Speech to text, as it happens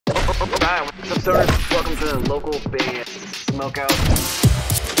Alright, what's up, stoners? Welcome to the local band Smokeout.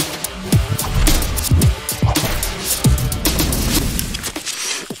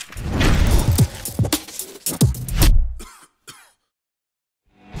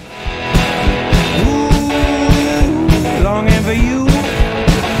 Longing for you.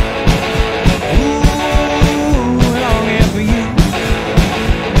 Longing for you.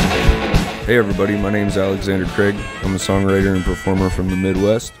 Hey everybody, my name is Alexander Craig. I'm a songwriter and performer from the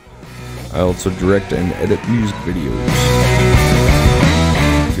Midwest. I also direct and edit music videos.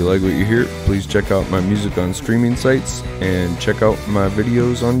 If you like what you hear, please check out my music on streaming sites and check out my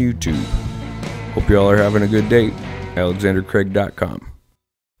videos on YouTube. Hope you all are having a good day. AlexanderCraig.com.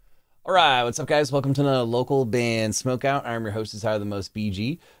 Alright, what's up guys? Welcome to the local band Smokeout. I'm your host, Tyler the Most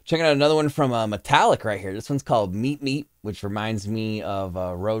BG. Checking out another one from Metallik right here. This one's called Meep Meep, which reminds me of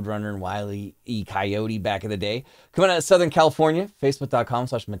Roadrunner and Wile E. Coyote back in the day. Coming out of Southern California,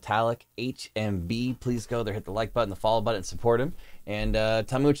 Facebook.com/MetallikHMB. Please go there, hit the like button, the follow button, support him. And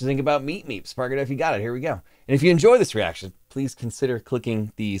tell me what you think about Meep Meep. Spark it if you got it. Here we go. And if you enjoy this reaction, please consider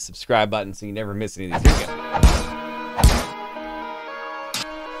clicking the subscribe button so you never miss any of these. Here we go.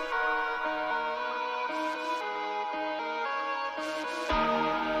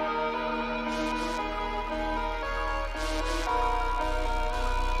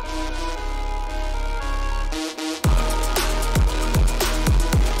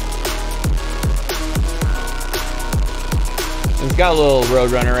 It's got a little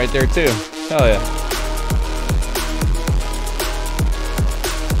Roadrunner right there too. Hell yeah.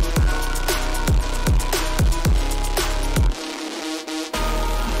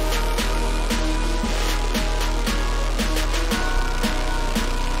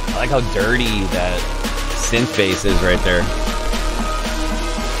 I like how dirty that synth bass is right there.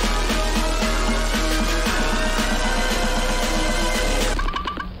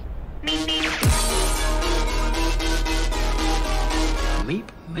 Meep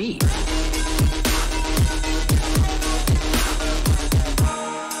Meep.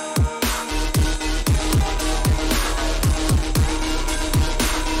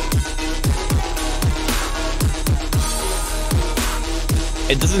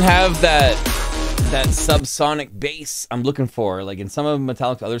 It doesn't have that subsonic bass I'm looking for. Like in some of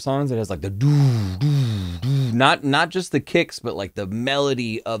Metallic's other songs, it has like the doo doo doo. Not just the kicks, but like the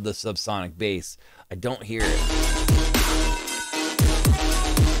melody of the subsonic bass. I don't hear it.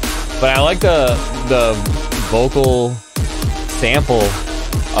 But I like the vocal sample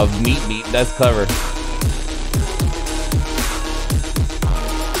of Meep Meep. That's clever.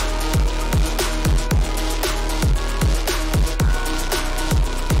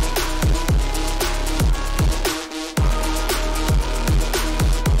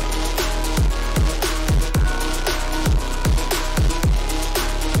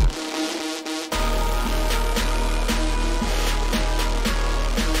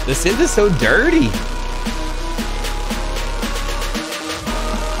 The synth is so dirty.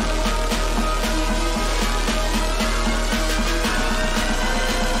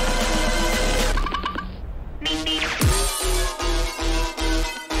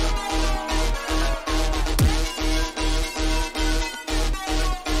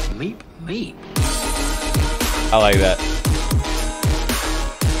 Meep Meep. I like that.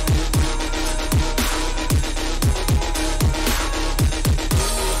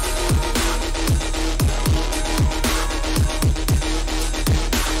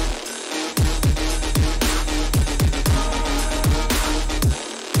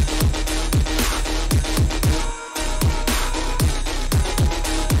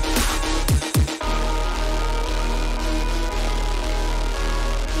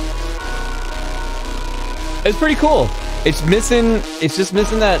 It's pretty cool. It's just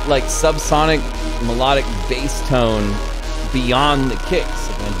missing that like subsonic melodic bass tone beyond the kicks,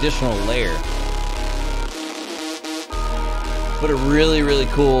 like an additional layer. But a really, really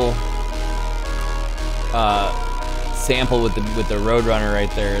cool sample with the Roadrunner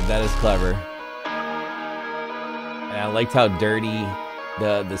right there. That is clever. And I liked how dirty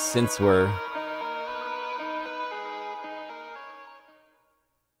the synths were.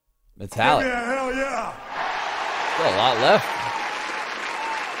 Metallik. Yeah, hell yeah. Got a lot left.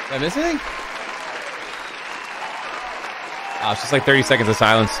 Did I miss anything? Oh, it's just like 30 seconds of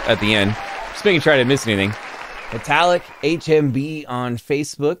silence at the end. Just making sure I didn't miss anything. Metallik HMB on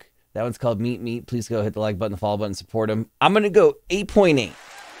Facebook. That one's called Meep Meep. Please go hit the like button, the follow button, support them. I'm going to go 8.8.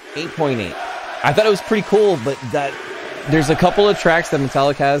 8.8. I thought it was pretty cool, but that there's a couple of tracks that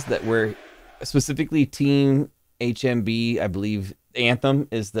Metallik has that were specifically Team HMB, I believe Anthem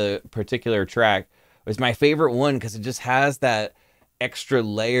is the particular track. It was my favorite one because it just has that extra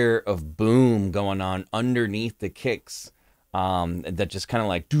layer of boom going on underneath the kicks. That just kind of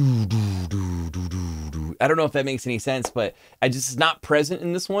like do do do do do do. I don't know if that makes any sense, but it's not present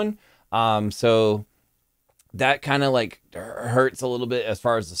in this one. So that kind of like hurts a little bit as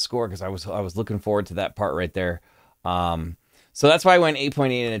far as the score, because I was looking forward to that part right there. So that's why I went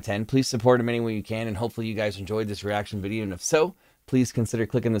 8.8 out of 10. Please support him any way you can, and hopefully you guys enjoyed this reaction video. And if so, please consider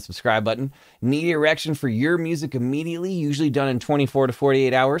clicking the subscribe button. Need a reaction for your music immediately, usually done in 24 to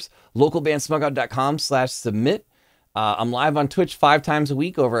 48 hours. Localbandsmokeout.com/submit. I'm live on Twitch 5 times a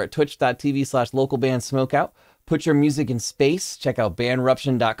week over at twitch.tv/localbandsmokeout. Put your music in space. Check out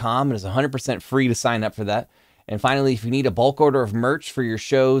bandruption.com. It is 100% free to sign up for that. And finally, if you need a bulk order of merch for your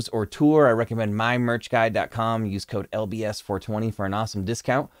shows or tour, I recommend mymerchguide.com. Use code LBS420 for an awesome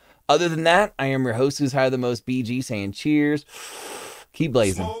discount. Other than that, I am your host who's higher than most, BG, saying cheers, keep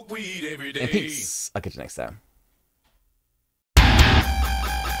blazing, and peace. I'll catch you next time.